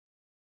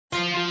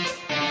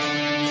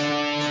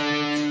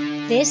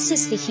This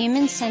is the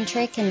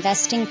Human-Centric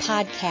Investing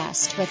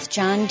Podcast with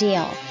John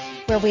Deal,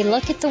 where we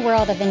look at the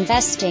world of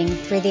investing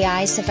through the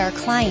eyes of our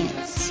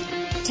clients.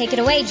 Take it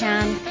away,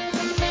 John.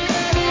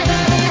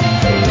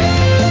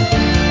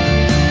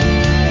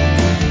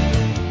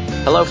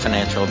 Hello,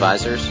 financial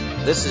advisors.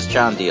 This is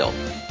John Deal,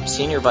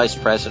 Senior Vice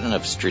President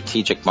of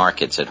Strategic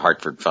Markets at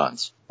Hartford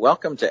Funds.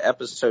 Welcome to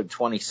episode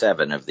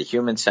 27 of the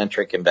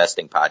Human-Centric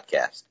Investing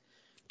Podcast.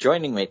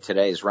 Joining me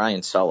today is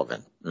Ryan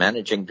Sullivan,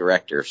 Managing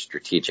Director of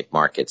Strategic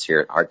Markets here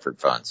at Hartford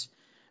Funds.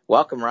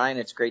 Welcome, Ryan.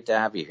 It's great to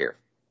have you here.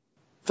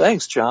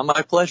 Thanks, John.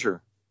 My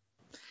pleasure.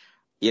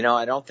 You know,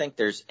 I don't think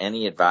there's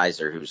any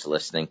advisor who's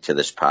listening to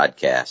this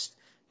podcast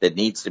that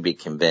needs to be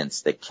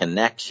convinced that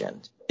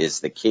connection is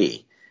the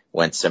key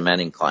when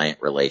cementing client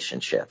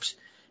relationships.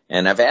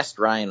 And I've asked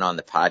Ryan on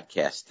the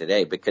podcast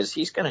today because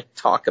he's going to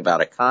talk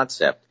about a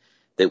concept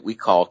that we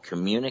call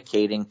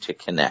communicating to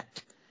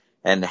connect,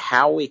 and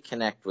how we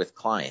connect with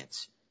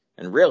clients,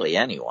 and really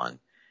anyone,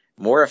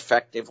 more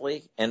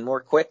effectively and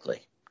more quickly.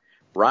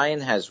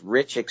 Ryan has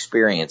rich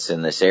experience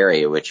in this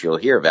area, which you'll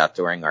hear about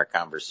during our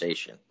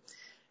conversation.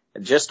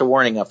 Just a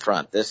warning up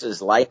front, this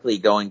is likely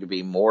going to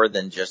be more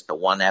than just a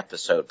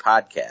one-episode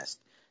podcast.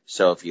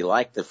 So if you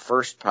like the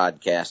first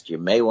podcast, you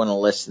may want to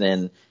listen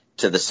in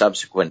to the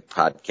subsequent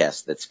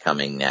podcast that's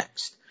coming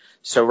next.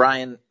 So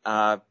Ryan,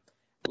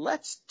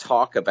 let's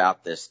talk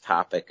about this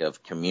topic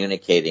of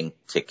communicating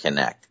to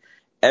connect.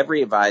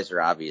 Every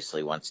advisor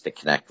obviously wants to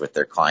connect with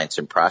their clients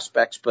and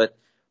prospects, but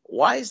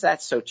why is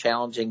that so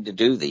challenging to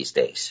do these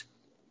days?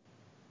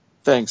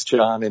 Thanks,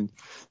 John. And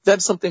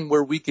that's something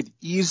where we could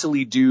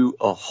easily do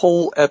a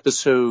whole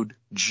episode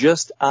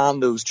just on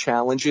those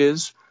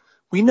challenges.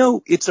 We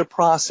know it's a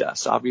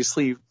process.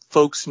 Obviously,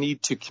 folks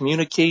need to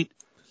communicate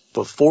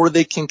before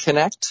they can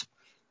connect.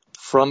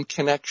 From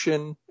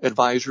connection,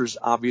 advisors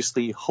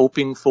obviously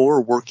hoping for,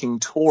 working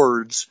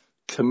towards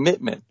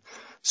commitment.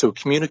 So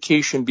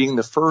communication being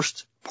the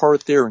first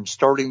part there and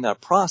starting that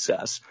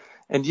process.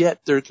 And yet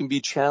there can be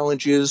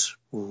challenges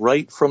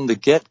right from the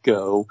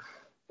get-go.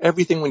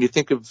 Everything when you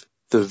think of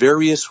the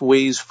various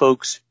ways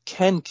folks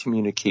can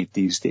communicate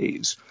these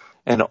days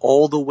and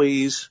all the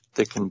ways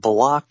that can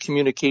block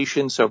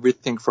communication. So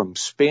everything from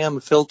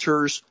spam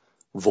filters,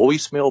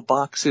 voicemail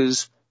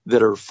boxes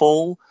that are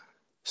full,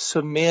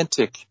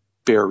 semantic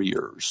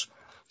barriers.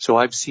 So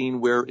I've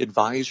seen where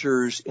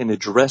advisors in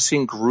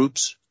addressing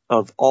groups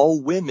of all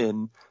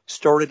women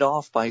started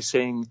off by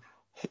saying,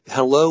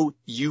 hello,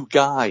 you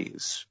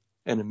guys,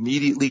 and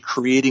immediately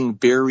creating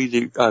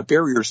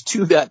barriers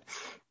to that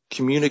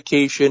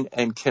communication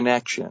and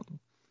connection.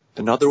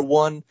 Another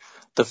one,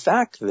 the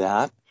fact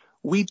that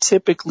we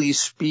typically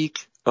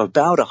speak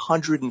about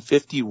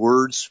 150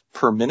 words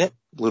per minute,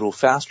 a little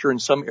faster in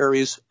some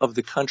areas of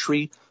the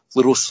country, a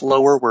little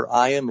slower where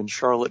I am in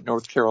Charlotte,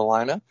 North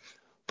Carolina.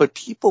 But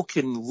people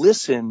can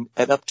listen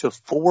at up to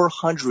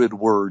 400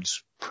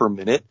 words per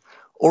minute,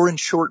 or in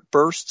short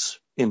bursts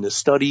in the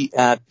study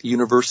at the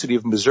University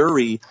of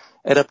Missouri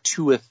at up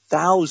to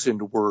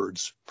 1,000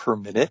 words per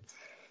minute.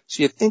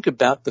 So you think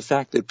about the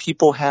fact that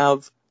people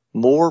have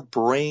more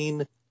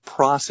brain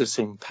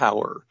processing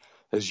power.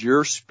 As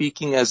you're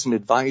speaking as an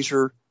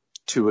advisor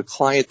to a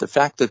client, the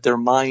fact that their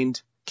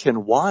mind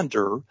can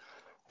wander,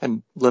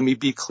 and let me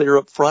be clear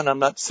up front, I'm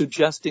not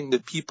suggesting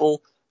that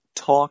people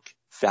talk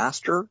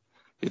faster.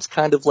 It's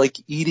kind of like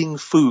eating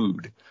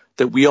food,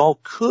 that we all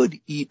could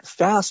eat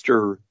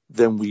faster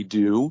than we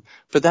do,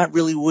 but that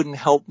really wouldn't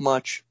help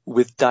much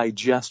with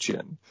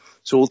digestion.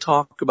 So we'll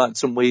talk about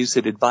some ways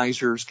that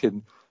advisors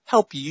can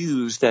help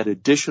use that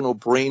additional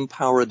brain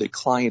power that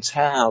clients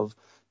have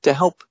to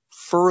help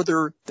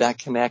further that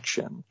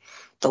connection.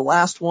 The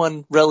last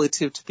one,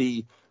 relative to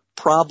the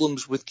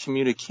problems with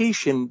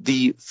communication,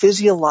 the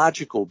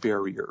physiological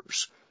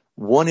barriers.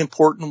 One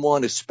important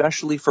one,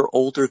 especially for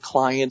older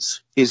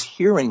clients, is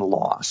hearing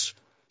loss.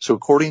 So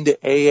according to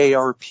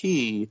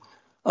AARP,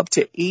 up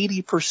to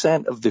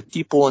 80% of the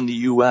people in the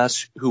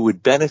U.S. who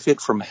would benefit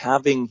from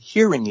having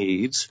hearing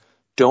aids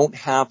don't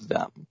have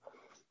them.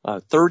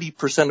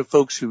 30% of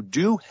folks who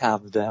do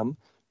have them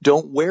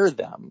don't wear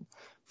them.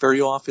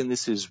 Very often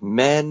this is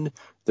men.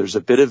 There's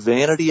a bit of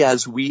vanity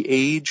as we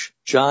age,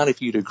 John,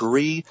 if you'd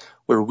agree,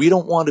 where we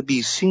don't want to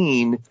be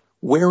seen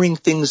wearing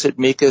things that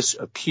make us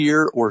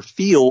appear or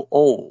feel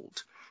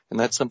old. And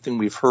that's something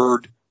we've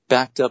heard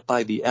backed up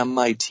by the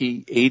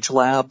MIT Age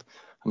Lab.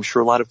 I'm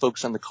sure a lot of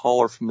folks on the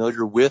call are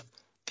familiar with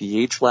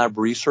the Age Lab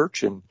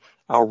research and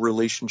our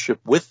relationship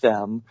with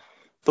them.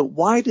 But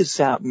why does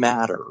that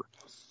matter?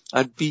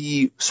 I'd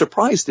be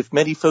surprised if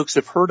many folks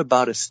have heard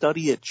about a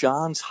study at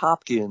Johns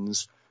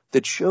Hopkins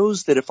that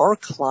shows that if our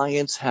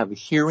clients have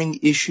hearing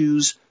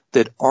issues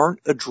that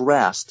aren't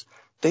addressed,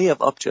 they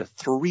have up to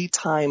 3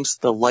 times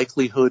the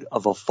likelihood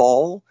of a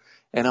fall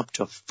and up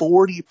to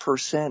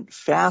 40%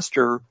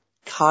 faster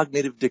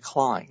cognitive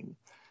decline.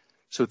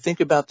 So think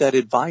about that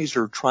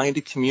advisor trying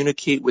to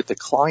communicate with the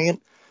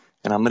client,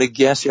 and I'm going to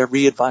guess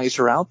every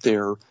advisor out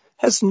there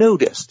has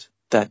noticed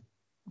that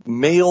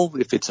male,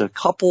 if it's a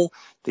couple,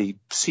 they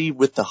see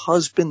with the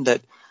husband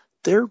that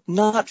they're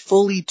not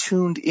fully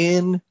tuned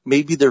in.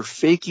 Maybe they're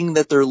faking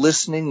that they're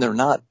listening. They're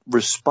not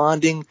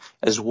responding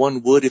as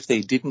one would if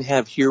they didn't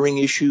have hearing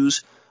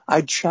issues.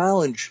 I'd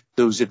challenge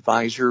those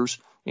advisors,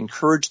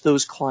 encourage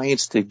those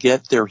clients to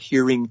get their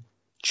hearing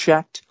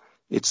checked.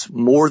 It's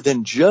more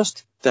than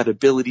just that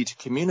ability to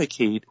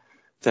communicate,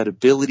 that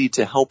ability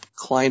to help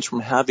clients from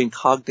having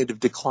cognitive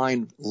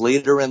decline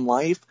later in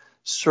life,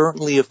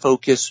 certainly a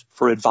focus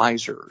for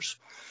advisors.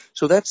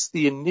 So that's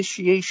the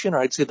initiation, or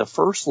I'd say the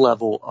first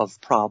level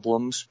of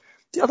problems.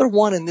 The other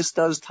one, and this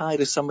does tie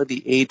to some of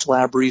the age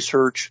lab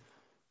research,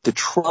 the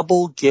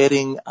trouble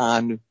getting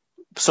on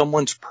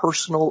someone's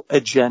personal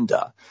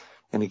agenda.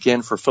 And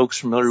again, for folks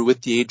familiar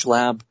with the age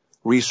lab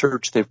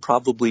research, they've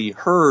probably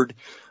heard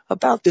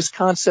about this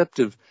concept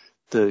of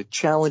the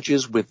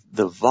challenges with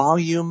the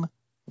volume,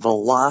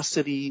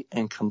 velocity,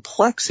 and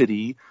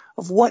complexity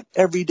of what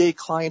everyday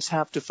clients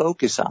have to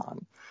focus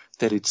on,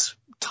 that it's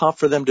tough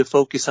for them to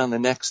focus on the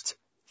next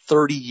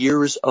 30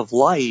 years of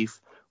life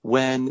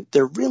when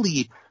they're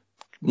really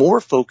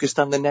more focused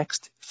on the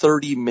next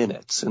 30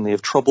 minutes, and they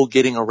have trouble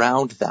getting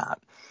around that.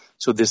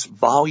 So this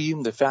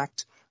volume, the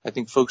fact, I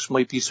think folks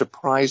might be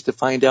surprised to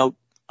find out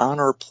on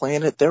our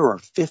planet there are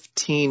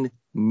 15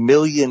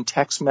 million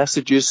text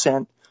messages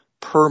sent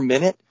per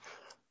minute,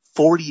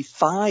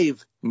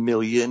 45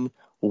 million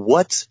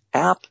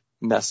WhatsApp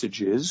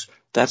messages.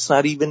 That's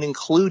not even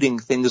including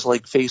things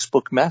like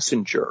Facebook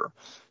Messenger.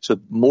 So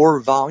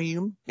more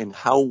volume in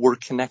how we're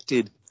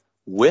connected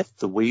with,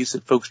 the ways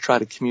that folks try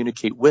to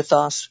communicate with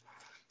us,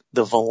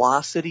 the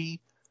velocity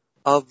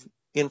of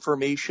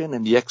information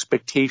and the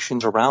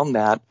expectations around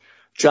that.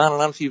 John, I don't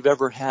know if you've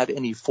ever had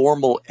any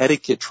formal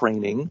etiquette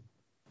training.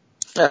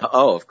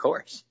 Oh, of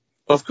course.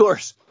 Of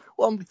course.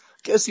 Well, I'm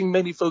guessing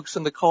many folks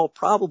on the call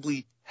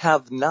probably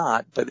have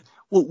not, but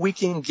we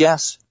can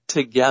guess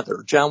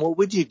together. John, what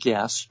would you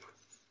guess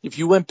if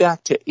you went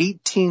back to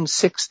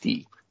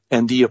 1860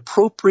 and the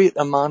appropriate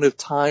amount of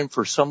time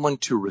for someone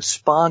to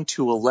respond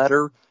to a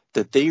letter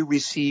that they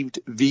received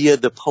via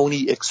the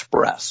Pony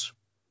Express?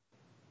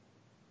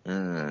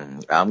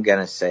 I'm going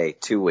to say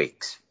 2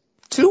 weeks.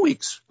 2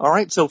 weeks. All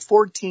right. So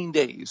 14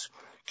 days.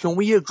 Can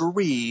we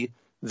agree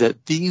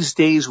that these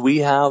days we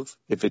have,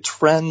 if it's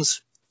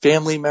friends,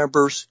 family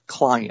members,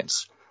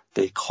 clients,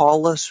 they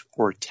call us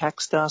or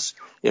text us.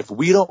 If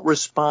we don't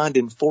respond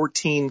in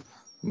 14,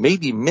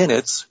 maybe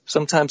minutes,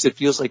 sometimes it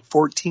feels like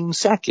 14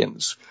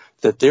 seconds,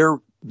 that they're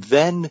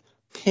then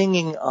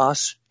pinging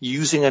us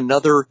using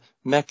another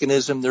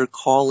mechanism. They're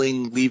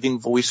calling, leaving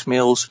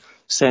voicemails,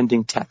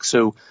 sending text.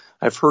 So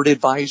I've heard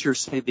advisors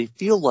say they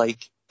feel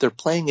like they're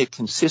playing a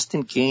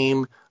consistent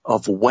game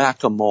of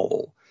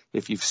whack-a-mole.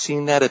 If you've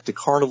seen that at the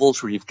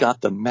carnivals where you've got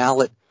the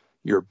mallet,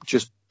 you're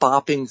just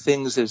bopping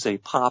things as they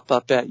pop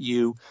up at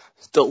you.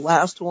 The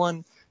last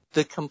one,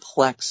 the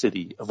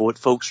complexity of what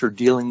folks are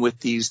dealing with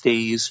these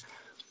days.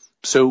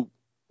 So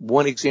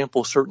one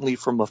example, certainly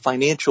from a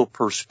financial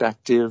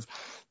perspective,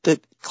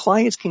 that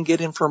clients can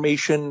get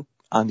information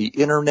on the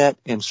internet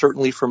and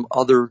certainly from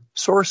other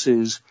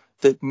sources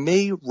that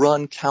may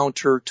run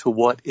counter to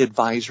what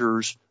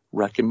advisors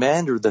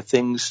recommend or the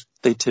things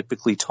they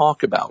typically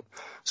talk about.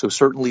 So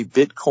certainly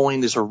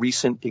Bitcoin is a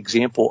recent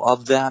example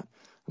of that.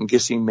 I'm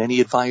guessing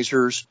many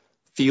advisors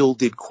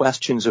fielded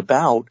questions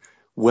about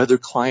whether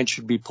clients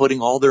should be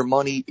putting all their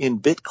money in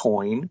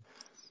Bitcoin.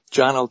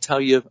 John, I'll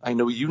tell you, I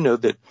know you know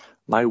that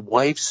my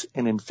wife's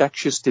an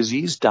infectious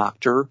disease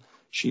doctor.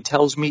 She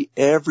tells me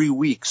every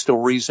week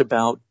stories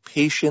about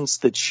patients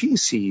that she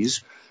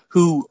sees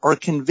who are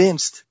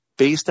convinced,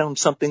 based on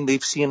something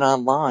they've seen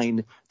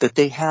online, that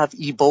they have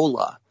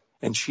Ebola.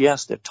 And she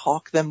has to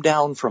talk them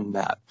down from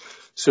that.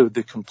 So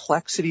the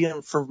complexity of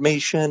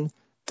information,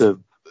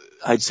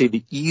 I'd say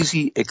the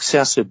easy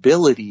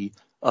accessibility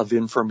of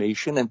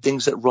information and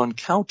things that run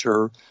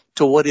counter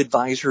to what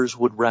advisors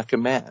would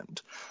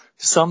recommend.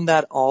 Sum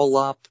that all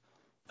up,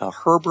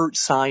 Herbert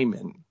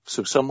Simon,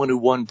 so someone who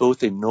won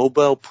both a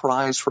Nobel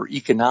Prize for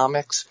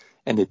Economics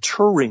and a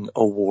Turing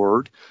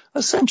Award,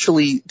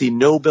 essentially the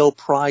Nobel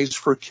Prize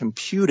for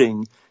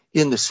Computing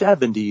in the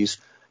 70s,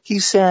 he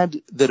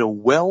said that a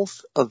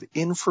wealth of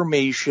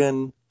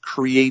information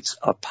creates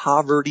a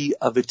poverty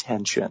of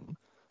attention.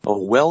 A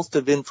wealth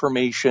of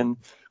information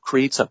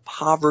creates a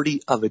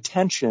poverty of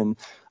attention.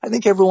 I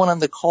think everyone on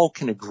the call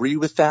can agree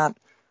with that.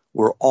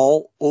 We're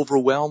all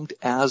overwhelmed,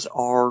 as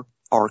are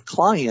our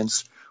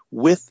clients,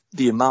 with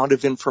the amount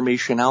of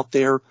information out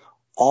there.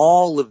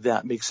 All of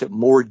that makes it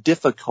more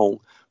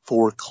difficult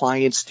for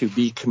clients to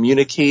be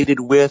communicated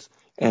with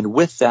and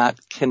with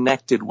that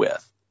connected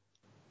with.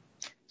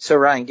 So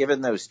Ryan,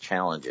 given those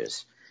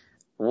challenges,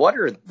 what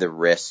are the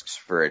risks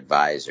for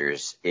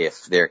advisors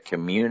if they're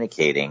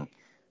communicating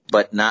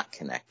but not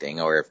connecting,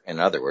 or if, in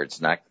other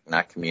words, not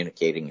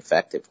communicating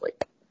effectively?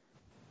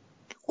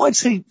 Well, I'd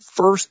say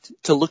first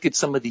to look at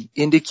some of the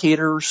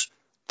indicators,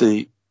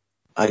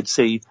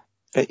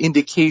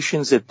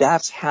 indications that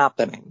that's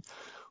happening.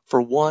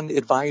 For one,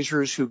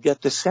 advisors who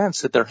get the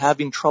sense that they're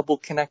having trouble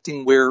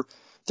connecting where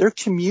they're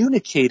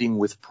communicating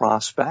with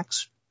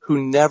prospects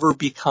who never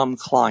become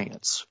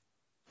clients,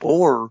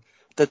 or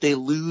that they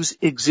lose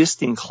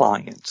existing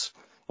clients.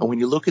 And when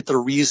you look at the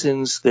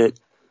reasons that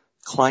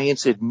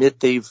clients admit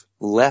they've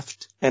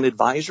left an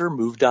advisor,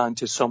 moved on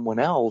to someone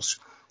else,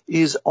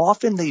 is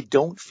often they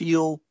don't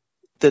feel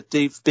that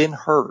they've been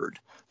heard.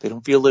 They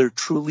don't feel they're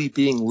truly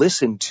being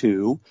listened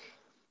to.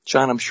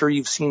 John, I'm sure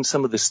you've seen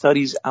some of the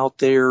studies out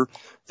there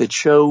that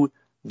show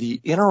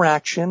the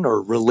interaction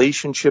or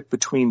relationship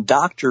between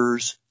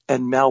doctors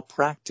and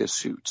malpractice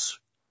suits.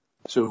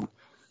 So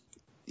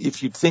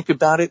if you think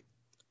about it,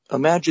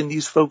 imagine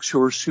these folks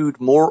who are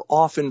sued more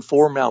often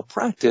for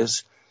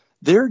malpractice,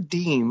 they're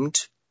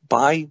deemed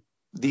by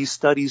these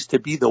studies to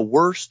be the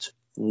worst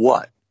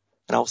what?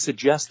 And I'll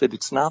suggest that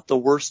it's not the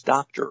worst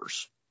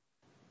doctors.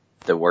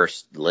 The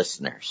worst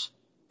listeners.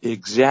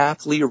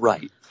 Exactly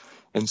right.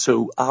 And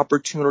so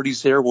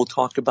opportunities there, we'll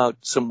talk about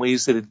some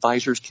ways that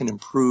advisors can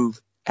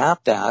improve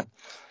at that.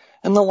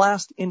 And the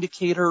last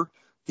indicator,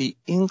 the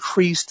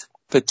increased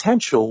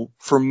potential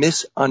for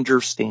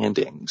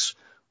misunderstandings,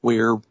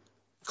 where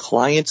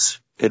clients,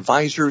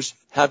 advisors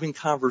having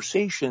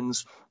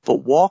conversations,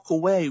 but walk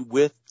away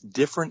with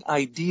different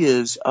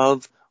ideas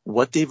of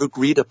what they've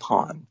agreed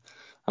upon.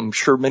 I'm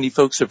sure many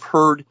folks have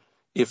heard,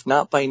 if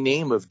not by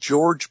name, of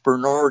George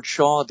Bernard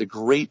Shaw, the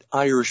great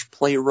Irish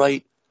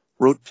playwright,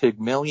 wrote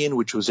Pygmalion,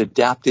 which was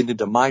adapted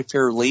into My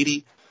Fair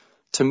Lady.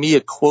 To me,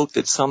 a quote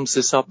that sums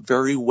this up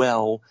very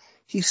well.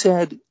 He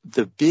said,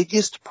 "The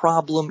biggest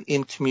problem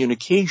in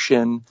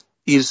communication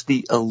is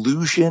the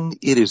illusion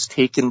it has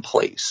taken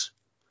place."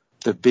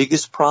 The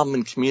biggest problem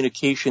in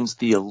communication is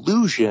the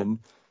illusion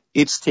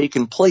it's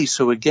taken place.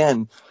 So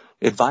again,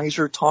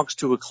 advisor talks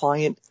to a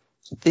client,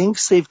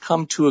 thinks they've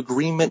come to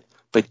agreement,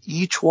 but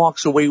each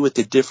walks away with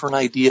a different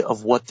idea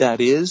of what that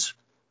is.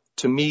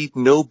 To me,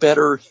 no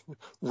better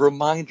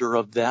reminder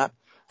of that.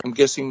 I'm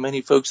guessing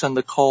many folks on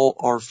the call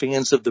are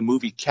fans of the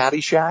movie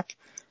Caddyshack.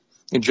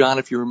 And John,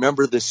 if you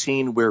remember the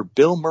scene where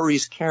Bill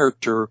Murray's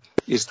character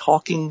is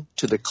talking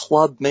to the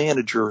club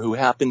manager who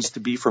happens to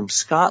be from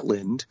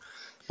Scotland,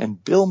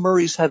 and Bill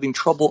Murray's having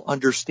trouble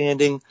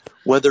understanding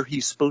whether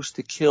he's supposed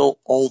to kill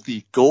all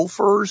the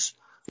golfers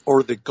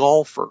or the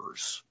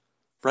golfers,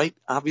 right?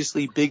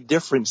 Obviously, big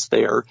difference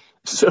there.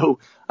 So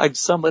I'd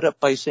sum it up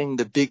by saying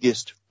the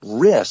biggest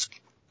risk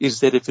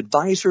is that if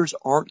advisors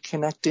aren't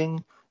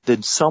connecting,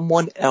 then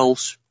someone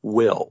else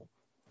will.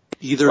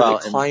 Either the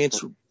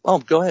clients... Oh,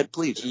 go ahead,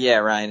 please. Yeah,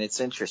 Ryan, it's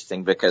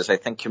interesting because I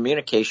think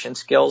communication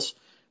skills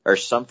are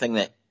something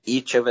that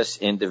each of us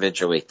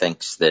individually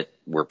thinks that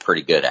we're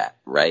pretty good at,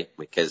 right?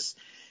 Because,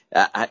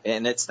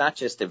 and it's not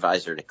just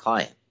advisor to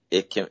client.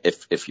 It can,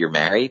 if you're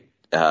married,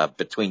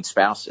 between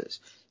spouses,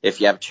 if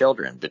you have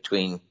children,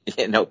 between,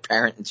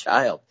 parent and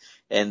child.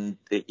 And,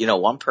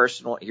 one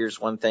person hears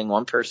one thing,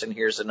 one person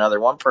hears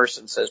another, one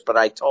person says, but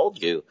I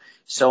told you,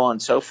 so on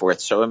and so forth.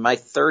 So in my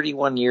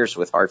 31 years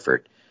with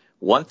Hartford,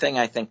 one thing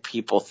I think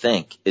people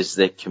think is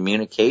that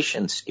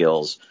communication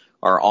skills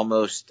are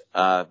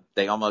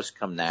they almost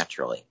come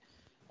naturally.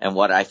 And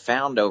what I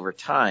found over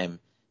time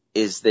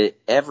is that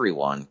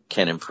everyone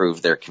can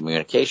improve their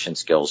communication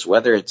skills,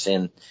 whether it's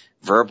in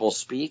verbal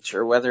speech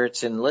or whether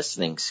it's in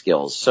listening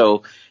skills.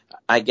 So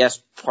I guess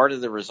part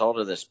of the result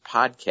of this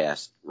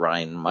podcast,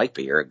 Ryan, might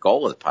be, or a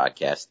goal of the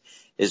podcast,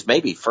 is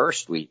maybe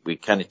first we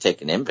kind of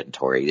take an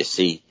inventory to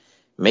see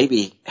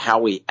maybe how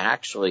we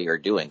actually are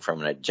doing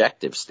from an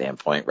objective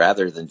standpoint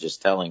rather than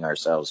just telling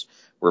ourselves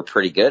we're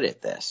pretty good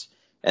at this.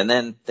 And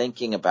then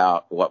thinking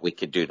about what we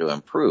could do to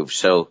improve.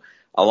 So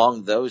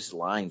along those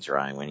lines,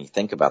 Ryan, when you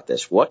think about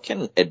this, what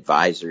can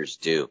advisors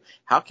do?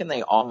 How can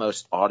they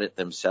almost audit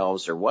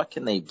themselves, or what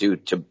can they do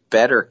to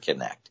better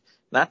connect?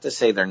 Not to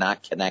say they're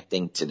not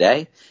connecting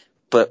today,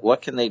 but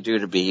what can they do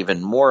to be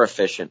even more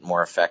efficient,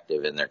 more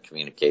effective in their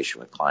communication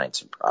with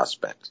clients and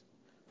prospects?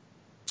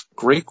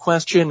 Great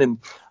question. And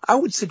I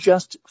would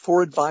suggest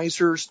for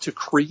advisors to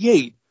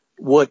create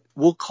what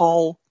we'll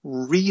call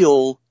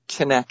real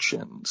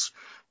connections.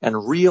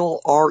 And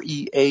REAL,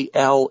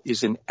 R-E-A-L,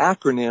 is an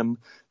acronym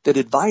that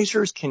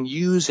advisors can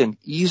use and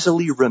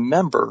easily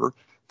remember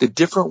the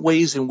different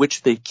ways in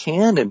which they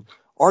can and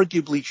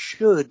arguably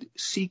should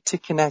seek to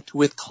connect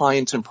with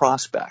clients and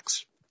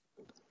prospects.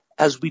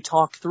 As we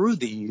talk through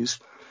these,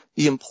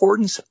 the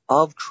importance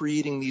of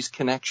creating these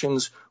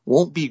connections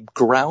won't be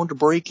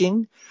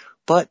groundbreaking,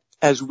 but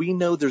as we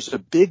know, there's a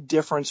big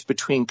difference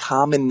between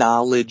common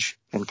knowledge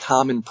and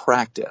common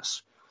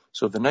practice.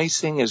 So the nice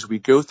thing as we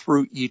go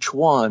through each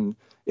one,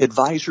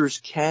 advisors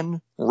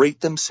can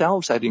rate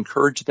themselves. I'd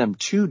encourage them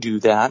to do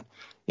that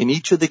in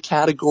each of the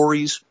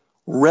categories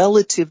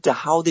relative to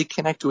how they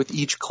connect with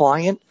each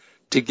client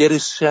to get a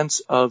sense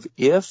of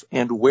if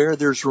and where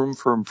there's room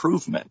for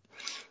improvement.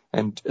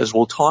 And as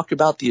we'll talk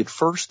about, the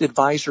first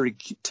advisor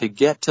to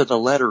get to the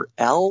letter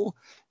L,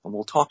 and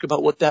we'll talk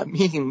about what that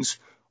means,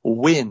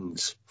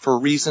 wins for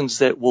reasons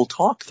that we'll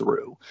talk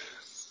through.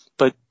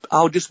 But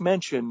I'll just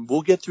mention,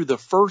 we'll get through the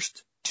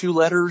first two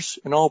letters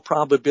in all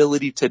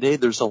probability today.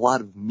 There's a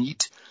lot of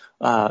meat.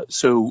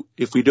 So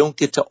if we don't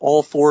get to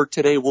all four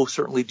today, we'll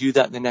certainly do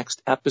that in the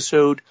next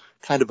episode,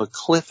 kind of a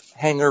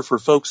cliffhanger for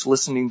folks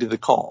listening to the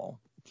call.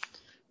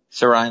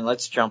 So Ryan,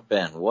 let's jump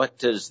in. What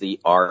does the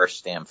R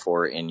stand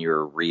for in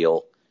your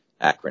REAL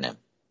acronym?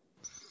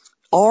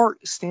 R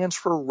stands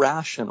for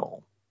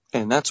rational,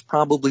 and that's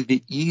probably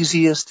the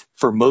easiest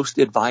for most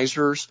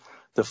advisors.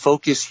 The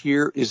focus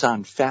here is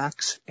on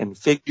facts and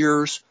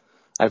figures.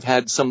 I've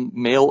had some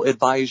male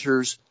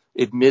advisors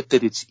admit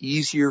that it's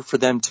easier for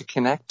them to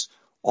connect,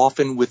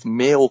 often with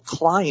male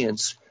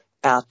clients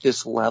at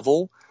this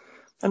level.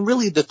 And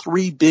really the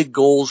three big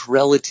goals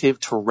relative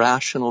to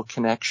rational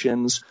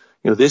connections,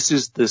 this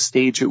is the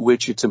stage at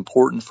which it's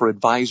important for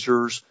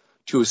advisors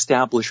to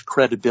establish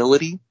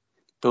credibility,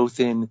 both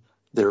in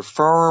their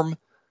firm,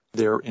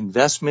 their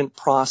investment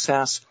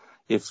process.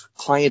 If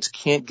clients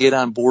can't get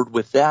on board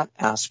with that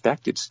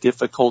aspect, it's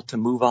difficult to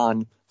move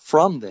on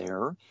from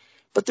there.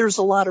 But there's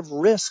a lot of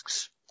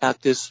risks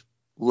at this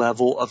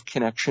level of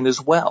connection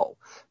as well.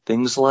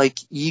 Things like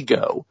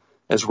ego.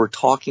 As we're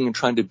talking and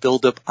trying to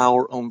build up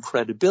our own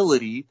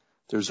credibility,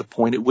 there's a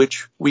point at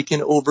which we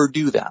can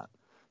overdo that.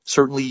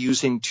 Certainly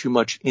using too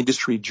much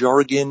industry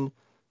jargon,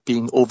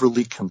 being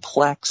overly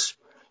complex,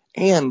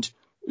 and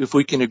if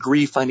we can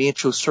agree,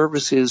 financial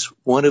services,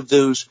 one of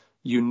those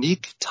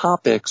unique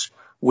topics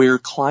where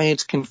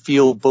clients can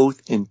feel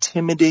both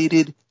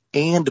intimidated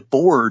and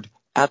bored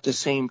at the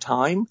same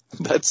time.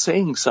 That's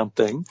saying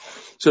something.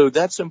 So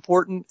that's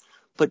important.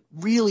 But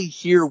really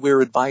here where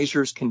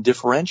advisors can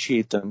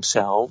differentiate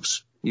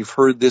themselves, you've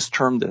heard this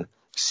term, the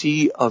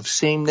sea of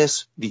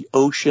sameness, the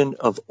ocean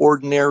of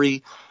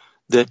ordinary,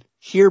 that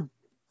here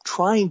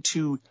trying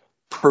to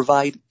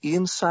provide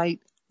insight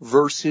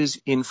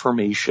versus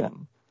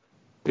information.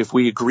 If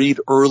we agreed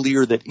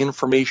earlier that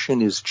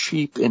information is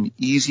cheap and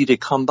easy to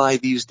come by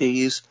these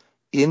days,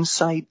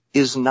 insight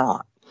is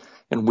not.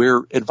 And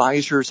where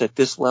advisors at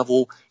this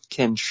level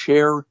can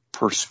share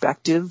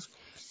perspective.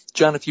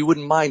 John, if you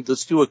wouldn't mind,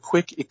 let's do a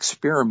quick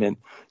experiment.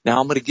 Now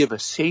I'm going to give a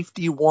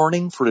safety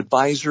warning for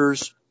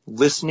advisors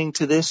listening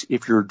to this.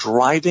 If you're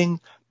driving,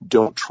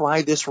 don't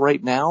try this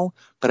right now,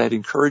 but I'd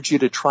encourage you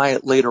to try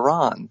it later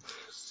on.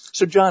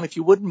 So John, if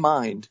you wouldn't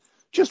mind,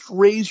 just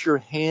raise your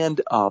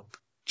hand up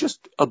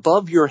just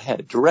above your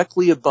head,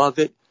 directly above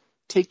it.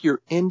 Take your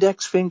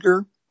index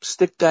finger,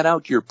 stick that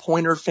out to your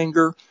pointer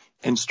finger,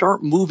 and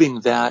start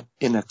moving that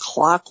in a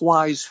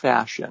clockwise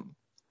fashion.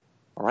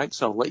 All right,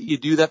 so I'll let you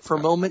do that for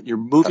a moment. You're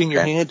moving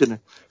your hand in a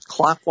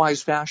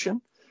clockwise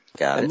fashion.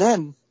 Got it. And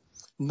then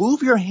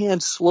move your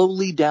hand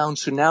slowly down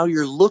so now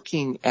you're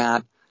looking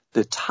at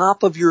the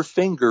top of your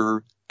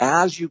finger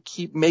as you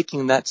keep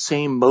making that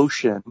same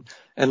motion.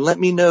 And let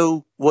me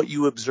know what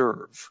you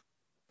observe.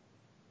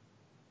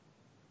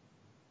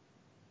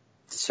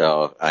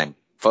 So I'm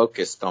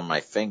focused on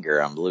my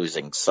finger. I'm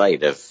losing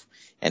sight of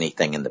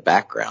anything in the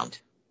background.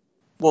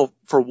 Well,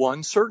 for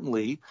one,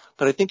 certainly.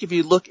 But I think if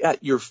you look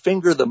at your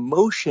finger, the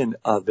motion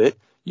of it,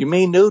 you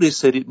may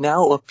notice that it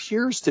now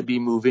appears to be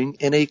moving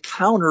in a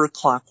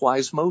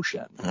counterclockwise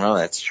motion. Oh,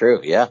 that's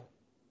true. Yeah.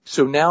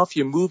 So now if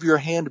you move your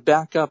hand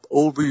back up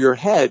over your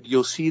head,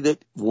 you'll see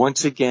that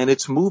once again,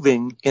 it's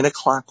moving in a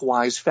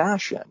clockwise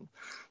fashion.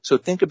 So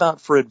think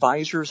about for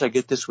advisors, I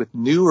get this with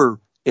newer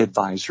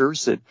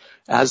advisors, that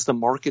as the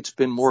market's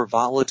been more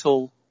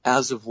volatile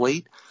as of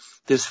late,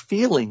 this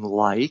feeling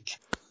like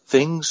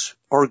things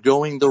are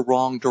going the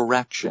wrong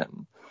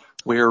direction,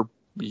 where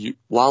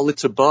while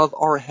it's above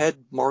our head,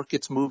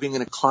 market's moving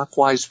in a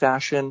clockwise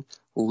fashion,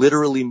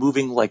 literally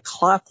moving like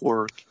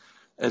clockwork.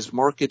 As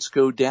markets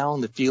go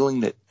down, the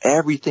feeling that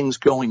everything's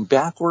going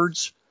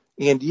backwards,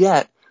 and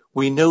yet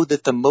we know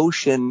that the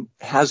motion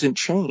hasn't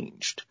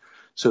changed.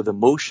 So the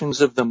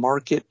motions of the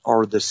market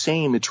are the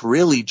same. It's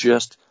really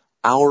just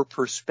our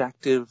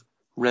perspective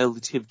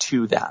relative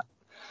to that.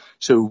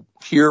 So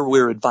here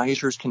where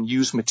advisors can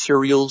use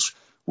materials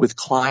with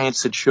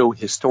clients that show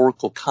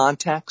historical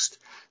context,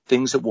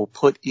 things that will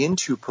put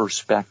into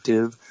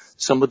perspective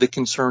some of the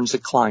concerns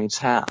that clients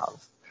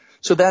have.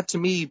 So that to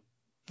me,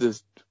 the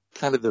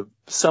kind of the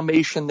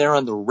summation there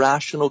on the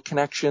rational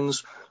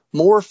connections,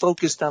 more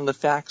focused on the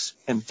facts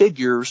and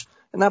figures,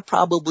 and that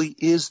probably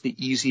is the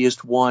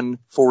easiest one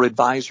for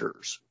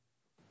advisors.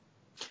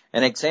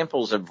 And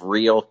examples of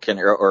real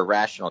or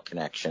rational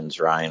connections,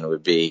 Ryan,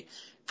 would be,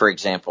 for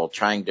example,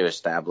 trying to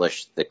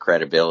establish the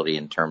credibility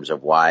in terms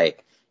of why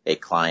a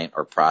client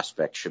or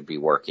prospect should be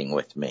working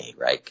with me,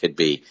 right? Could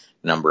be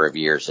number of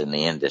years in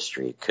the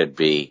industry. Could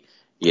be,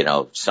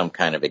 some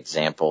kind of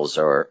examples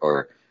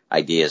or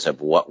ideas of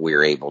what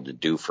we're able to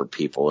do for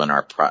people in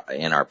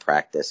our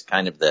practice,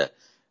 kind of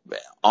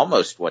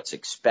almost what's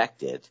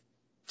expected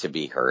to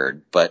be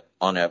heard, but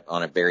on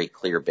a very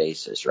clear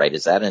basis, right?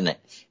 Is that an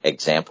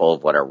example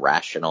of what a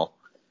rational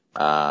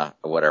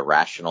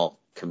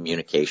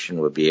communication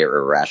would be, or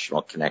a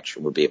rational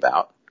connection would be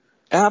about?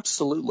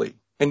 Absolutely.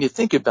 And you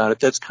think about it,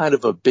 that's kind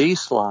of a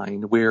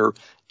baseline where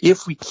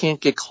if we can't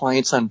get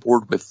clients on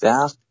board with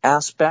that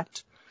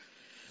aspect,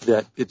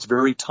 that it's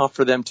very tough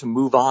for them to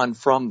move on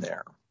from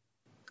there.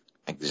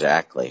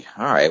 Exactly.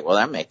 All right. Well,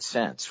 that makes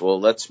sense. Well,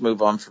 let's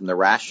move on from the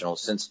rational.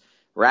 Since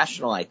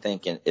rational, I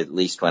think, at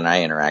least when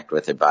I interact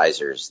with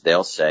advisors,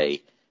 they'll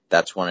say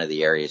that's one of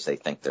the areas they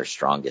think they're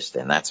strongest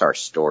in. That's our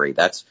story.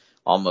 That's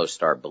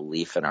almost our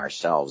belief in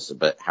ourselves,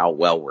 but how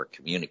well we're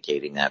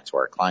communicating that to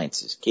our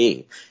clients is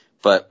key.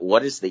 But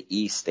what does the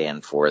E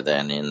stand for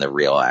then in the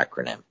REAL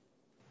acronym?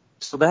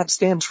 So that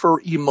stands for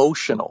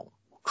emotional,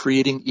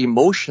 creating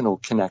emotional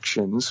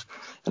connections.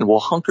 And we'll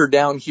hunker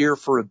down here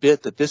for a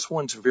bit that this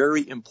one's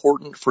very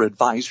important for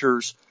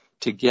advisors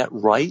to get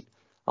right.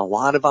 A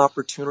lot of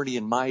opportunity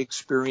in my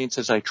experience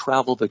as I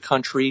travel the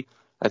country.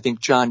 I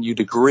think, John, you'd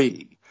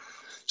agree.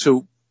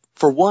 So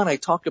for one, I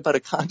talk about a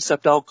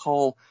concept I'll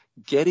call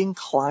getting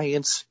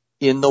clients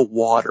in the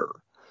water.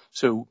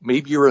 So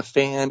maybe you're a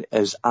fan,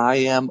 as I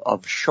am,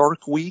 of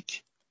Shark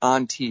Week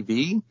on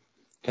TV.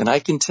 And I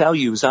can tell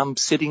you, as I'm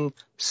sitting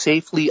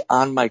safely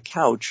on my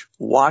couch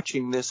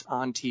watching this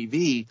on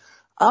TV,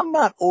 I'm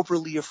not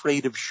overly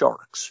afraid of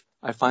sharks.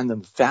 I find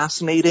them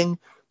fascinating,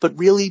 but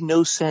really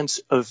no sense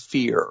of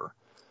fear.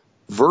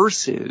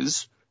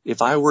 Versus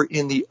if I were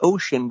in the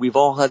ocean, we've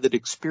all had that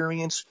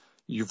experience.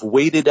 You've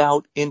waded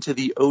out into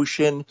the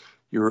ocean,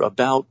 you're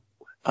about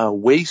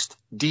waist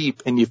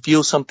deep, and you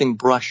feel something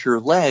brush your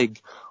leg.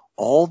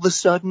 All of a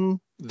sudden,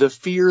 the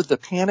fear, the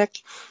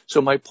panic.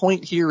 So my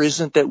point here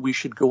isn't that we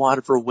should go out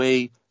of our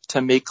way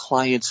to make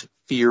clients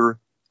fear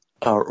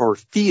or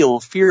feel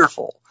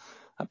fearful.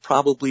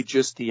 Probably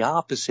just the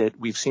opposite.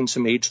 We've seen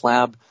some Age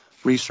Lab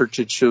research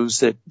that shows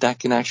that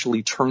can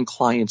actually turn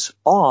clients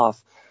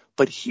off.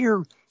 But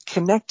here,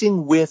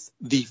 connecting with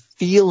the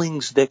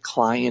feelings that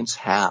clients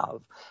have.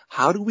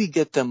 How do we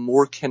get them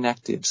more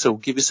connected? So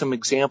give you some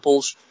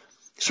examples.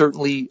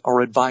 Certainly,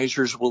 our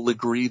advisors will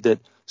agree that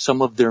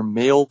some of their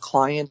male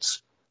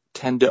clients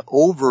tend to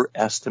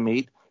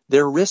overestimate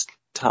their risk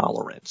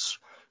tolerance,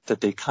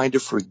 that they kind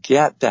of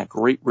forget that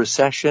Great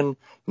Recession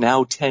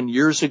now 10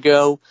 years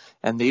ago,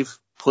 and they've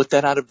put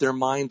that out of their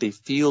mind. They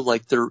feel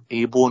like they're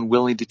able and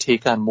willing to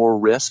take on more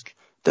risk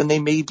than they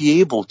may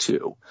be able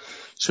to.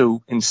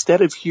 So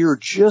instead of here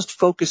just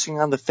focusing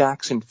on the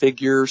facts and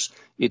figures,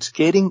 it's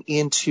getting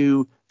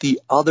into the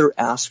other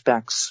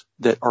aspects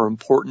that are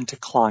important to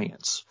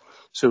clients.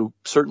 So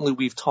certainly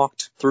we've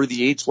talked through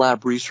the Age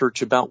Lab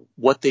research about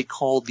what they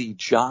call the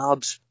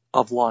jobs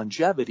of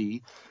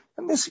longevity.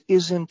 And this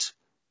isn't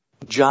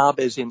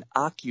job as in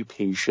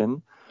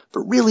occupation,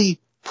 but really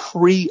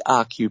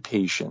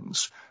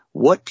preoccupations.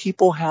 What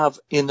people have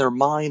in their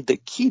mind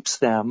that keeps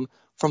them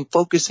from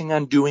focusing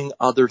on doing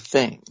other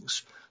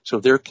things. So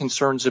their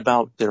concerns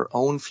about their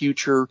own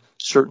future,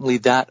 certainly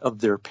that of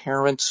their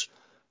parents,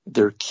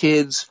 their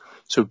kids.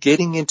 So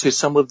getting into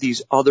some of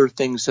these other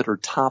things that are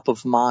top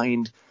of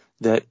mind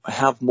that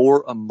have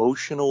more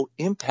emotional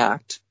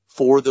impact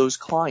for those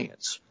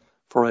clients.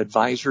 For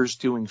advisors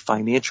doing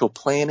financial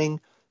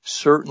planning,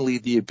 certainly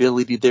the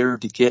ability there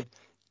to get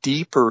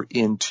deeper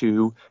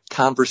into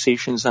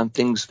conversations on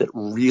things that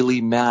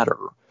really matter.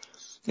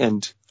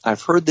 And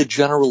I've heard the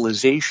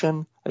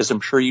generalization, as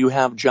I'm sure you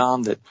have,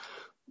 John, that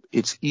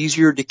it's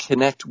easier to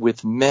connect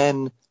with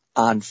men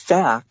on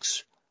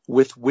facts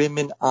with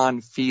women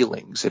on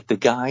feelings. If the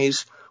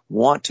guys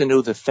want to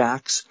know the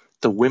facts,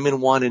 the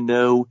women want to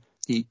know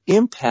the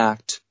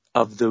impact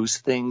of those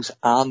things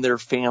on their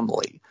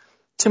family.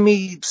 To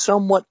me,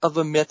 somewhat of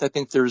a myth. I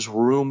think there's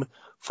room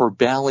for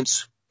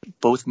balance.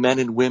 Both men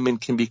and women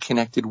can be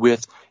connected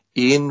with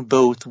in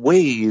both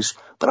ways,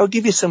 but I'll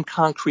give you some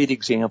concrete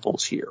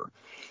examples here.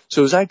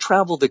 So as I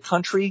travel the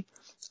country,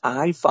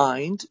 I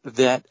find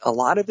that a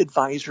lot of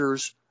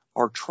advisors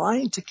are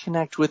trying to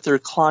connect with their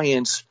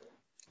clients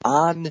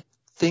on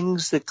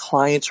things that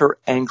clients are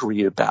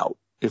angry about.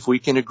 If we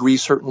can agree,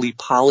 certainly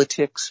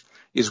politics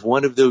is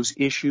one of those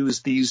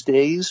issues these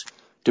days.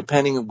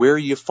 Depending on where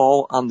you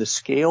fall on the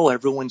scale,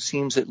 everyone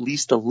seems at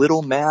least a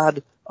little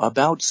mad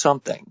about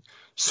something.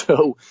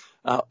 So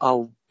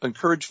I'll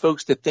encourage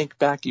folks to think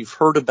back. You've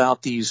heard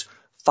about these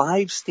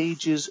 5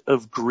 stages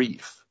of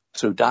grief.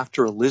 So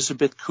Dr.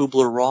 Elizabeth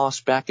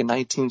Kubler-Ross back in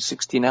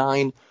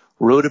 1969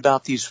 wrote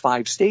about these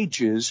 5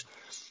 stages,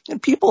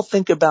 and people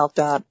think about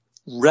that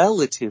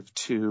relative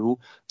to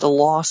the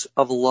loss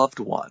of a loved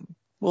one.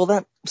 Well,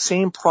 that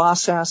same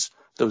process,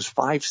 those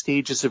 5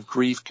 stages of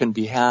grief, can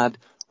be had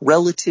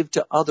relative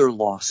to other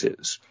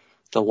losses,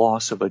 the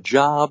loss of a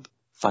job,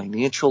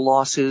 financial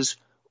losses,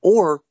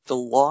 or the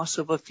loss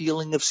of a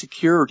feeling of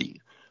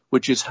security,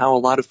 which is how a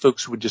lot of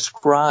folks would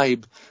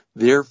describe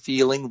their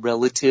feeling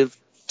relative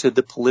to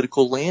the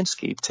political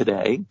landscape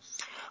today.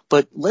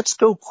 But let's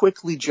go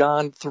quickly,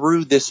 John,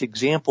 through this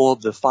example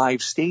of the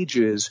 5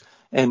 stages,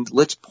 and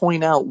let's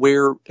point out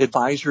where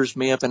advisors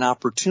may have an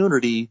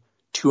opportunity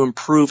to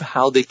improve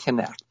how they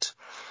connect.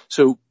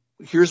 So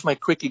here's my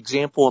quick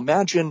example.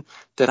 Imagine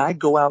that I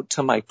go out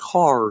to my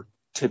car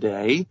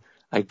today.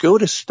 I go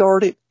to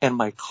start it and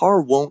my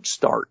car won't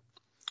start.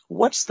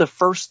 What's the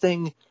first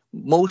thing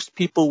most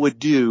people would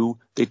do?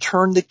 They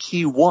turn the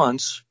key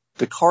once,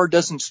 the car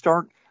doesn't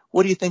start.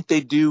 What do you think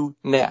they do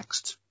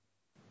next?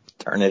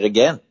 Turn it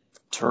again.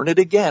 Turn it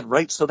again,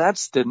 right? So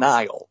that's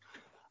denial.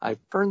 I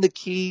turned the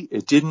key,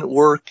 it didn't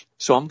work,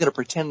 so I'm going to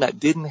pretend that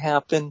didn't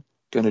happen.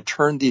 Going to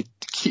turn the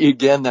key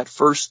again, that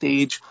first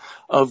stage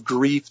of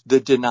grief, the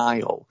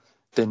denial.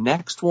 The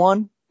next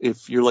one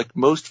If you're like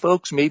most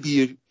folks,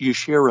 maybe you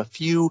share a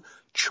few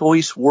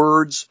choice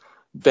words,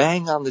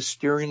 bang on the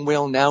steering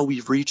wheel. Now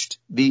we've reached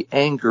the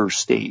anger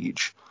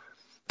stage.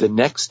 The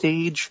next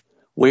stage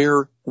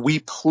where we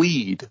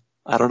plead.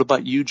 I don't know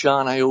about you,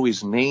 John. I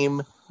always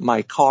name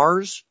my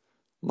cars.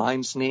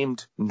 Mine's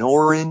named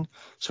Norin.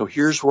 So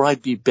here's where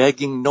I'd be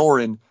begging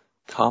Norin,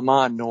 come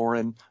on,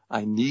 Norin,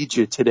 I need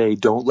you today.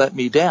 Don't let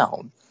me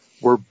down.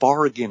 We're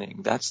bargaining.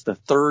 That's the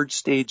third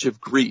stage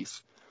of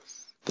grief.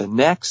 The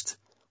next,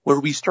 where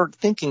we start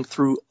thinking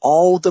through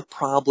all the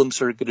problems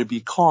that are going to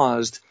be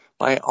caused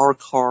by our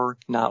car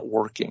not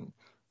working.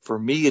 For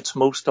me, it's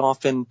most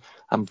often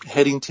I'm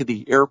heading to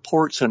the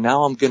airport, so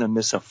now I'm going to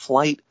miss a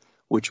flight,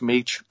 which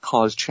may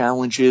cause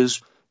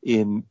challenges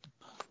in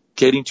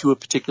getting to a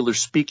particular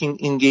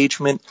speaking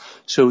engagement.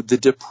 So the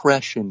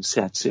depression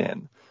sets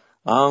in.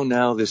 Oh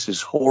no, this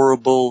is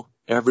horrible.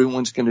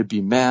 Everyone's going to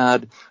be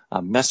mad.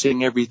 I'm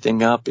messing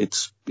everything up.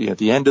 It's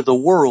the end of the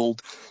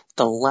world.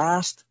 The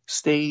last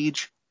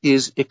stage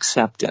is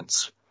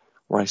acceptance,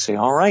 where I say,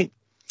 all right,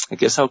 I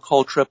guess I'll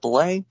call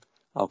AAA.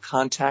 I'll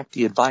contact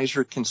the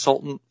advisor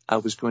consultant I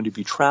was going to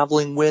be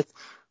traveling with,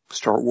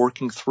 start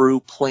working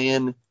through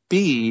plan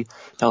B.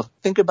 Now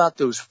think about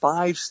those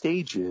 5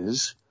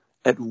 stages.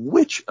 At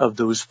which of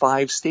those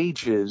 5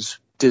 stages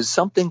does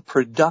something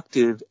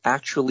productive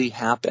actually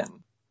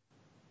happen?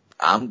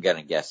 I'm going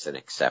to guess at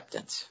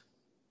acceptance.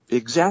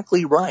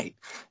 Exactly right.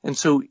 And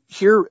so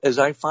here, as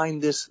I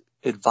find this,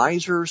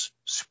 advisors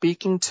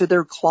speaking to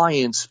their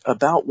clients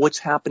about what's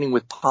happening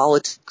with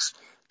politics,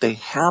 they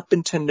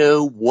happen to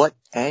know what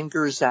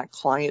angers that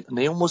client, and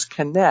they almost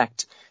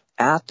connect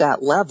at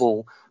that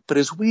level. But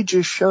as we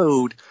just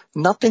showed,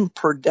 nothing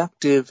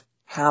productive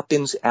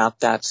happens at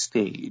that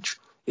stage.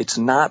 It's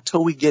not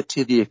till we get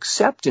to the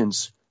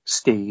acceptance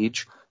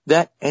stage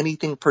that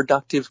anything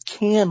productive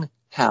can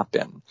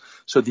happen.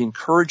 So the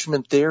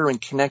encouragement there in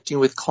connecting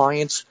with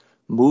clients,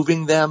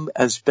 moving them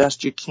as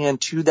best you can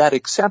to that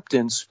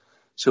acceptance.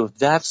 So if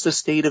that's the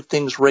state of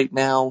things right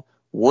now,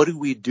 what do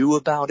we do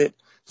about it?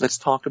 Let's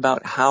talk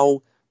about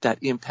how that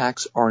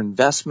impacts our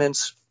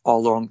investments, our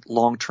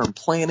long-term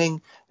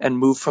planning, and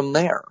move from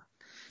there.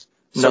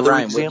 So Another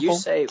Ryan, example,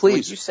 would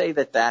please. you say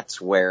that that's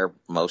where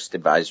most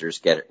advisors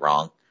get it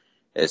wrong?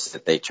 Is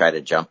that they try to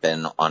jump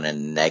in on a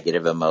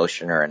negative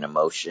emotion or an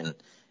emotion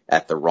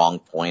at the wrong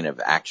point of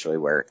actually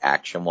where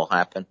action will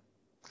happen?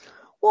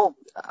 Well,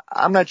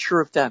 I'm not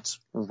sure if that's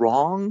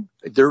wrong.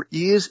 There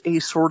is a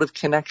sort of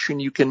connection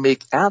you can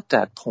make at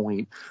that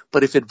point,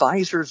 but if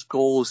advisors'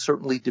 goal is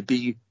certainly to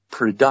be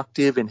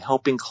productive in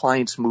helping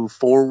clients move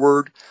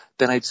forward,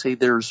 then I'd say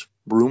there's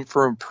room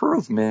for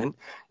improvement.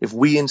 If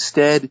we,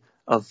 instead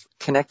of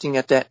connecting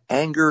at that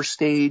anger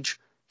stage,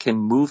 can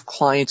move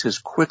clients as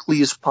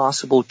quickly as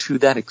possible to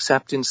that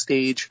acceptance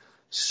stage,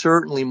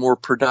 certainly more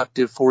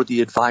productive for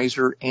the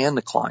advisor and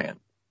the client.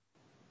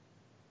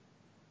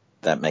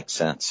 That makes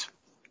sense.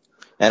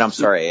 And I'm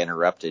sorry I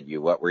interrupted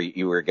you.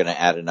 You were going to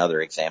add another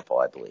example,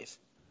 I believe.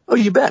 Oh,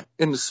 you bet.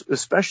 And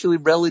especially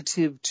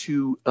relative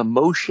to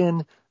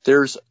emotion,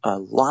 there's a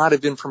lot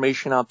of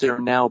information out there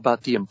now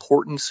about the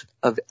importance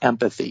of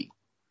empathy.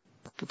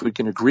 If we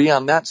can agree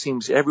on that,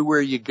 seems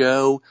everywhere you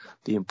go,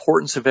 the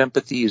importance of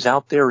empathy is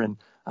out there, and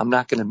I'm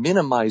not going to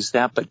minimize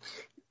that, but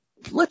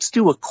let's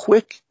do a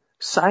quick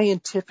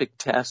scientific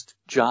test,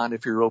 John,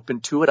 if you're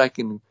open to it. I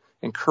can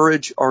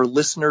encourage our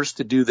listeners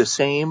to do the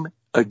same.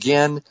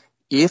 Again,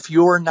 if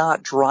you're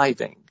not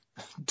driving,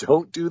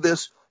 don't do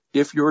this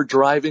if you're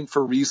driving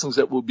for reasons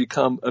that will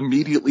become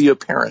immediately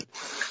apparent.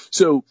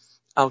 So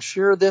I'll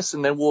share this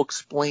and then we'll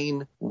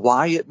explain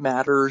why it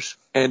matters.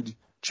 And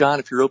John,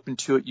 if you're open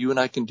to it, you and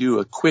I can do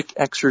a quick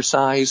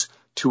exercise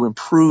to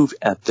improve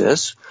at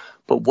this.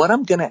 But what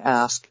I'm going to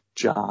ask,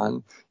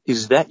 John,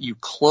 is that you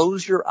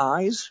close your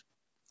eyes.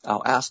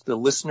 I'll ask the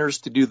listeners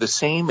to do the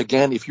same.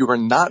 Again, if you are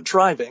not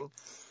driving,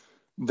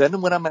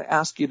 then what I'm going to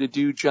ask you to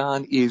do,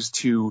 John, is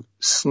to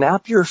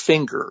snap your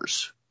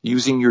fingers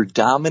using your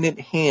dominant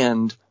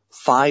hand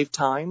 5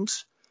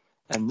 times.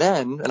 And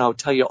then, and I'll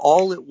tell you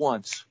all at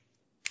once,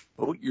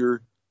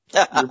 you're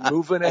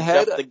moving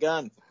ahead. I jumped the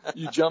gun.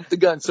 You jumped the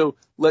gun. So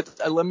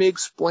let me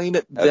explain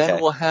it. Okay.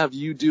 Then we'll have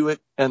you do it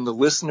and the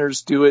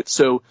listeners do it.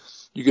 So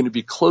you're going to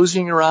be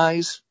closing your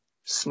eyes,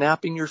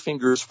 snapping your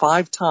fingers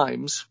 5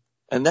 times,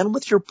 and then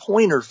with your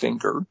pointer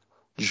finger,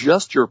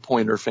 just your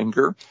pointer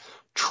finger,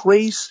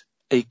 trace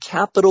a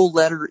capital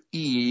letter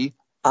E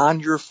on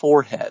your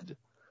forehead.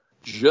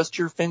 Just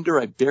your finger.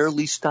 I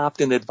barely stopped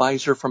an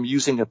advisor from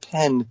using a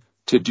pen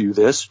to do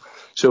this.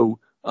 So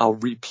I'll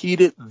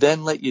repeat it,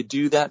 then let you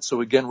do that.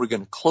 So again, we're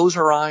going to close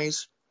our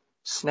eyes,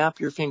 snap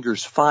your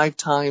fingers 5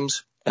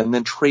 times, and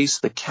then trace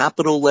the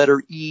capital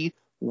letter E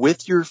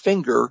with your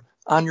finger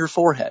on your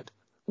forehead.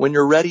 When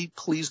you're ready,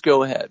 please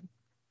go ahead.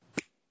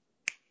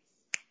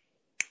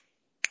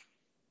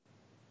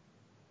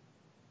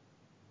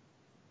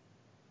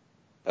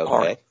 Okay. All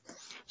right.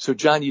 So,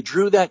 John, you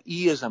drew that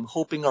E as I'm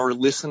hoping our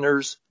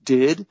listeners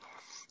did.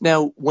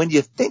 Now, when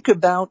you think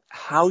about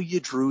how you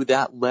drew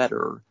that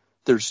letter,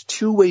 there's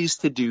 2 ways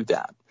to do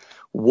that.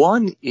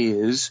 One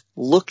is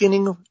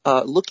looking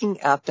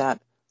at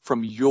that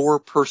from your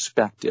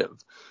perspective.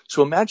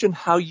 So imagine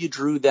how you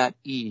drew that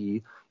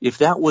E. If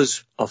that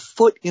was a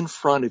foot in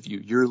front of you,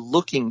 you're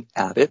looking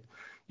at it.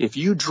 If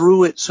you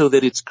drew it so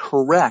that it's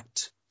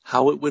correct,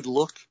 how it would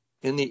look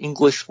in the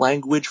English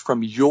language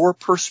from your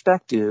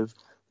perspective,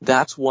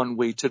 that's one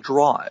way to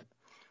draw it.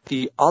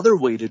 The other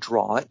way to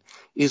draw it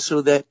is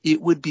so that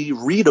it would be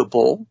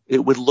readable, it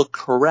would look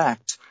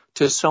correct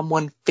to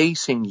someone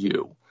facing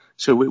you.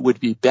 So it would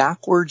be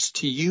backwards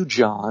to you,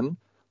 John,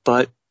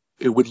 but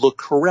it would look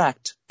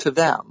correct to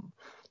them.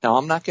 Now,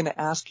 I'm not going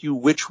to ask you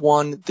which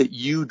one that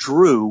you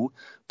drew,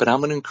 but I'm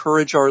going to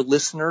encourage our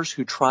listeners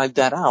who tried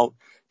that out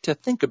to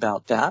think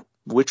about that.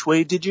 Which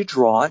way did you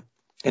draw it?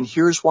 And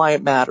here's why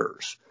it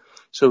matters.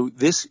 So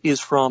this is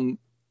from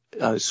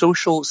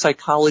social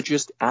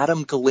psychologist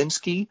Adam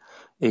Galinsky,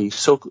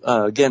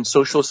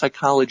 social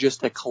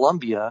psychologist at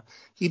Columbia.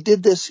 He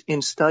did this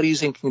in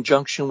studies in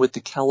conjunction with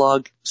the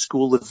Kellogg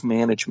School of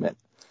Management.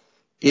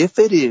 If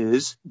it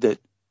is that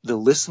the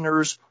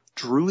listeners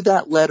drew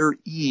that letter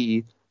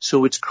E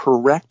so it's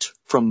correct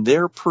from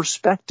their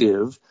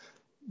perspective,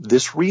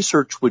 this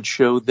research would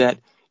show that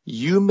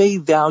you may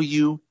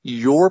value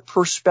your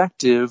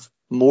perspective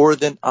more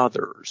than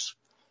others.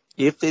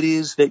 If it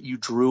is that you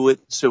drew it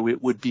so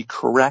it would be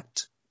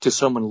correct to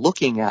someone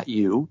looking at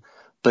you,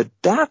 but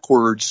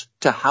backwards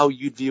to how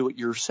you'd view it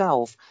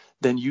yourself,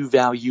 then you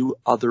value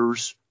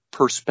others'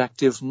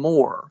 perspective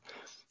more.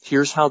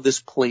 Here's how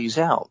this plays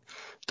out.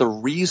 The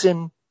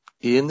reason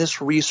in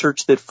this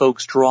research that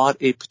folks draw it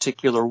a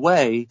particular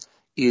way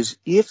is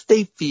if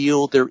they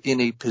feel they're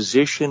in a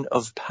position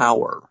of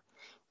power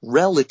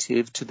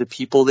relative to the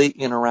people they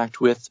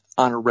interact with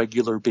on a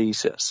regular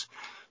basis.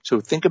 So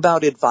think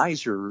about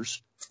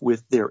advisors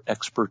with their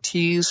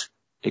expertise,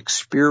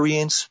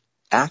 experience,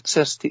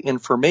 access to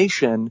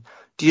information.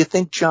 Do you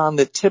think, John,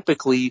 that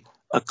typically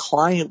a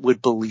client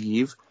would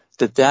believe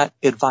that that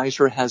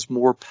advisor has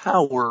more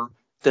power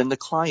than the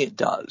client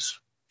does?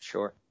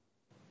 Sure.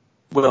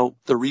 Well,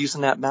 the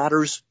reason that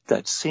matters,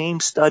 that same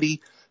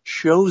study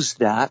shows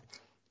that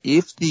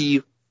if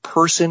the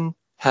person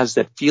has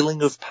that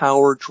feeling of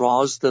power,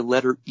 draws the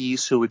letter E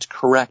so it's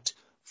correct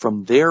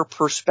from their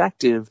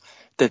perspective,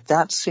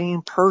 that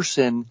same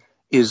person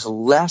is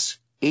less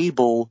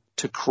able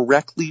to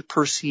correctly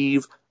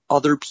perceive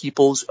other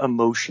people's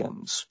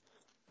emotions.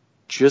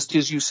 Just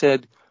as you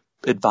said,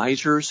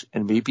 advisors,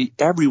 and maybe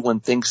everyone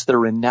thinks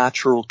they're a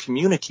natural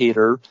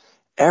communicator,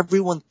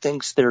 everyone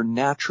thinks they're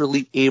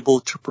naturally able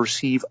to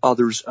perceive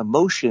others'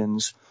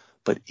 emotions.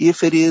 But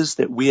if it is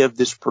that we have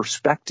this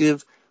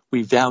perspective,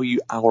 we value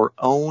our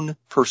own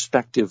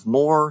perspective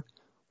more,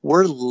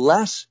 we're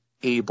less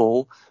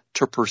able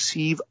to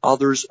perceive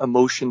others'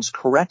 emotions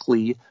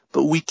correctly,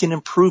 but we can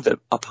improve it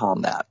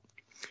upon that.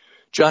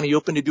 John, are you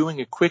open to doing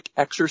a quick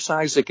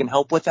exercise that can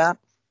help with that?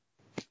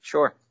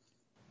 Sure.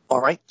 All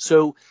right.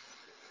 So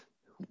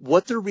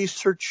what the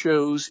research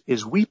shows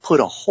is we put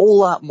a whole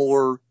lot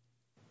more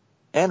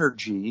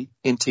energy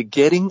into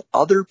getting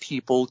other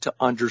people to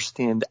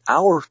understand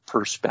our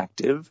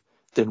perspective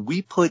than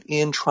we put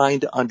in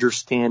trying to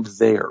understand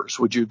theirs.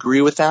 Would you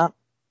agree with that?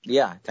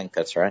 Yeah, I think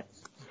that's right.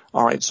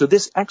 All right. So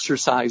this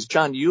exercise,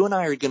 John, you and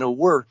I are going to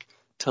work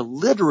to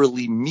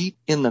literally meet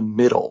in the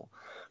middle.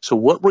 So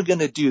what we're going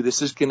to do,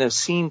 this is going to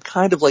seem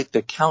kind of like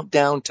the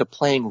countdown to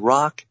playing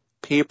rock,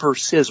 paper,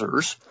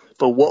 scissors.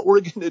 But what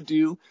we're going to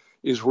do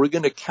is we're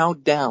going to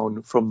count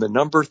down from the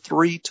number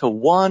 3 to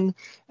 1.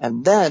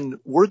 And then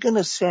we're going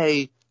to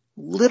say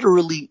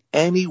literally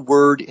any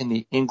word in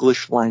the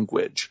English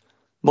language.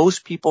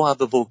 Most people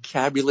have a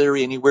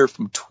vocabulary anywhere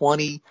from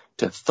 20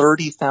 to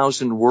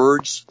 30,000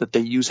 words that they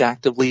use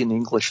actively in the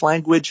English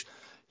language.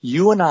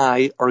 You and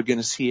I are going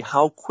to see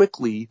how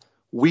quickly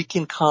we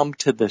can come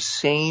to the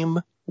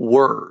same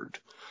word.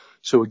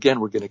 So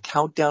again, we're going to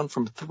count down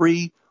from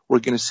 3. We're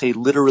going to say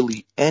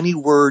literally any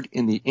word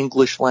in the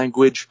English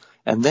language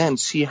and then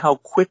see how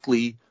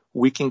quickly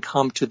we can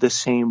come to the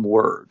same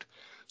word.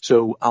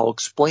 So I'll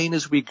explain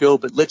as we go,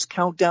 but let's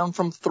count down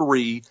from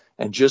 3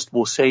 and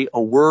we'll say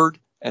a word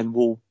and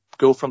we'll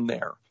go from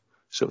there.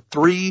 So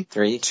 3,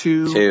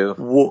 2,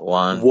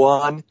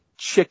 1,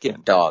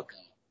 chicken. Dog.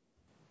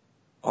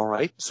 All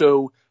right.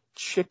 So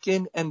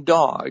chicken and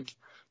dog.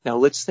 Now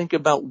let's think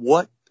about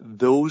what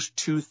those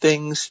two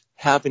things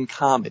have in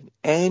common.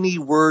 Any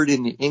word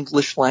in the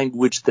English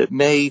language that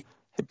may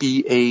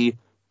be a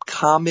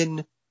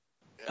common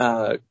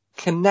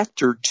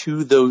connector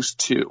to those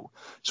two.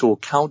 So we'll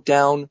count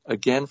down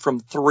again from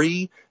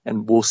 3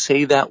 and we'll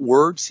say that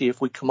word, see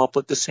if we come up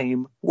with the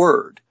same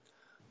word.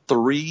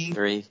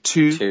 3,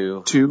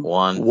 2,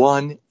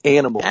 1,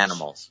 animals.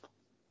 Animals.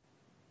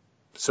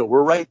 So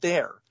we're right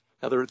there.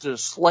 Now there's a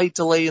slight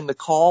delay in the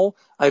call.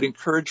 I'd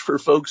encourage for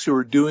folks who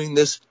are doing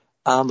this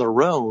on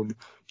their own,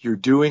 you're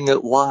doing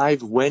it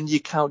live. When you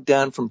count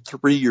down from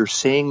 3, you're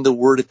saying the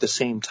word at the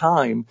same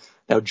time.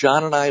 Now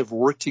John and I have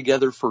worked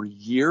together for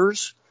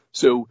years,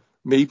 so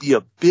maybe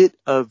a bit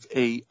of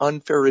a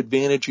unfair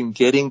advantage in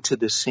getting to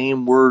the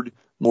same word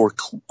more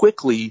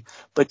quickly.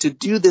 But to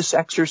do this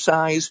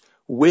exercise,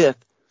 with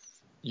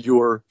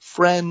your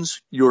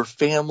friends, your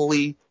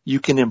family.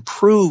 You can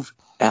improve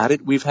at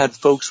it. We've had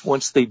folks,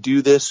 once they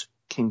do this,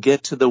 can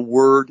get to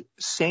the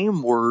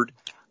same word,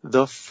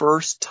 the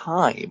first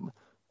time.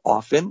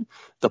 Often,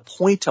 the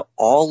point to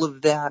all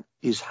of that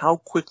is how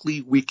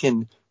quickly we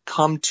can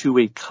come to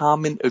a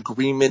common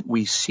agreement.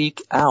 We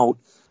seek out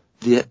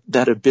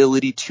that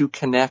ability to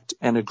connect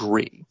and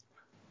agree.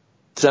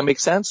 Does that make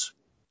sense?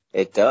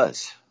 It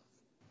does.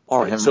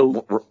 All right.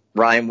 So,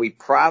 Ryan, we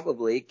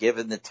probably,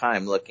 given the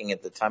time, looking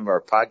at the time of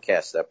our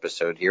podcast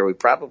episode here, we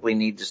probably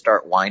need to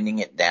start winding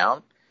it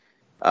down.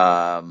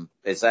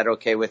 Is that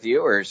okay with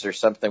you, or is there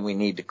something we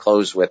need to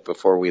close with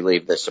before we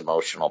leave this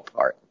emotional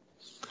part?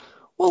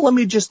 Well, let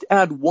me just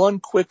add one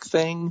quick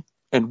thing,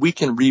 and we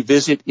can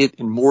revisit it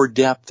in more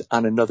depth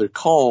on another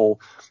call.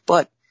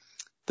 But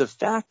the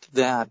fact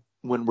that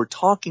when we're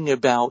talking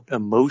about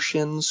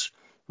emotions,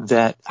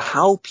 that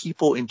how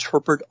people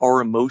interpret our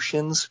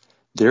emotions,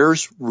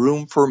 there's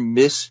room for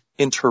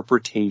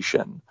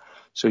misinterpretation.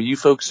 So you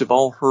folks have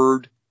all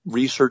heard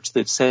research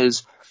that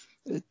says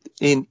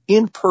in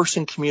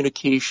in-person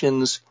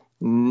communications,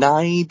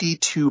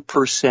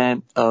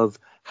 92% of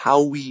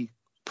how we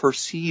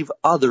perceive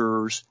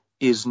others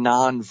is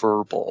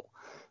nonverbal.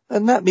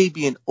 And that may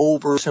be an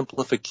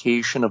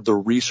oversimplification of the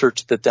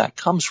research that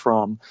comes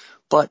from.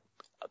 But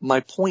my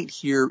point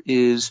here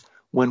is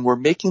when we're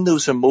making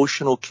those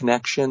emotional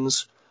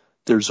connections,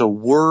 there's a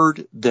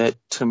word that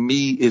to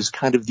me is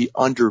kind of the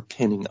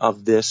underpinning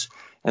of this,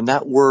 and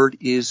that word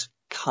is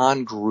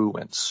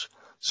congruence.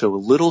 So a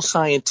little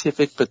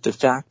scientific, but the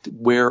fact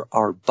where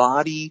our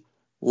body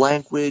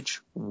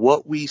language,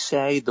 what we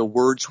say, the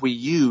words we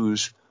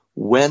use,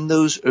 when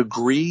those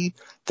agree,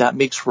 that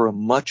makes for a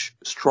much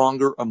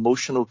stronger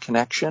emotional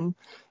connection.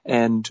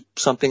 And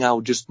something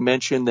I'll just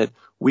mention that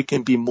we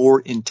can be more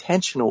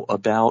intentional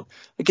about.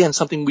 Again,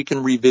 something we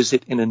can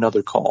revisit in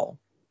another call.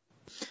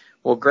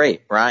 Well,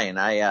 great, Ryan.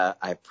 I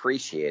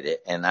appreciate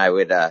it. And I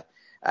would, on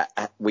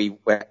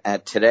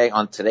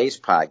today's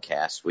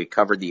podcast, we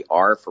covered the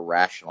R for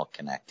rational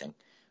connecting.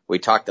 We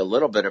talked a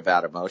little bit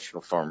about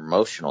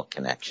emotional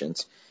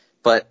connections.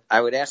 But I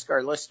would ask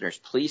our listeners,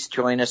 please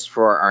join us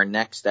for our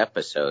next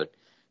episode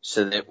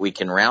so that we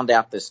can round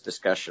out this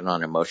discussion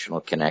on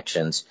emotional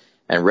connections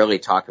and really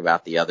talk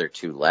about the other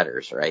two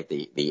letters, right?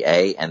 The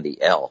A and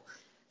the L.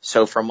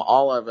 So from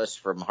all of us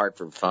from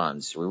Hartford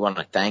Funds, we want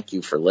to thank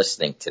you for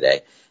listening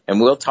today. And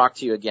we'll talk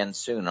to you again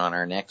soon on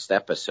our next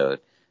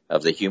episode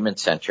of the Human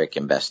Centric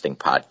Investing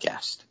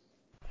Podcast.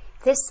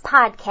 This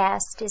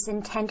podcast is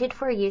intended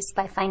for use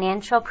by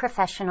financial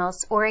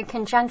professionals or in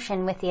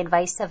conjunction with the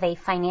advice of a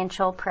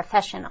financial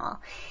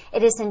professional.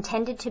 It is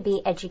intended to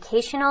be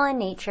educational in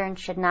nature and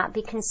should not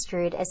be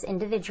construed as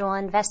individual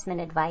investment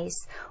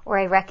advice or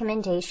a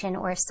recommendation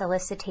or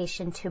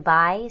solicitation to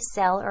buy,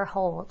 sell, or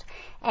hold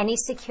any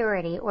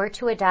security or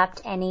to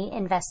adopt any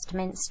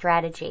investment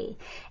strategy.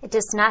 It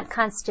does not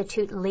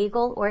constitute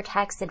legal or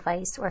tax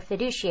advice or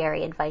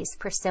fiduciary advice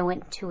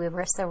pursuant to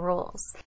ERISA rules.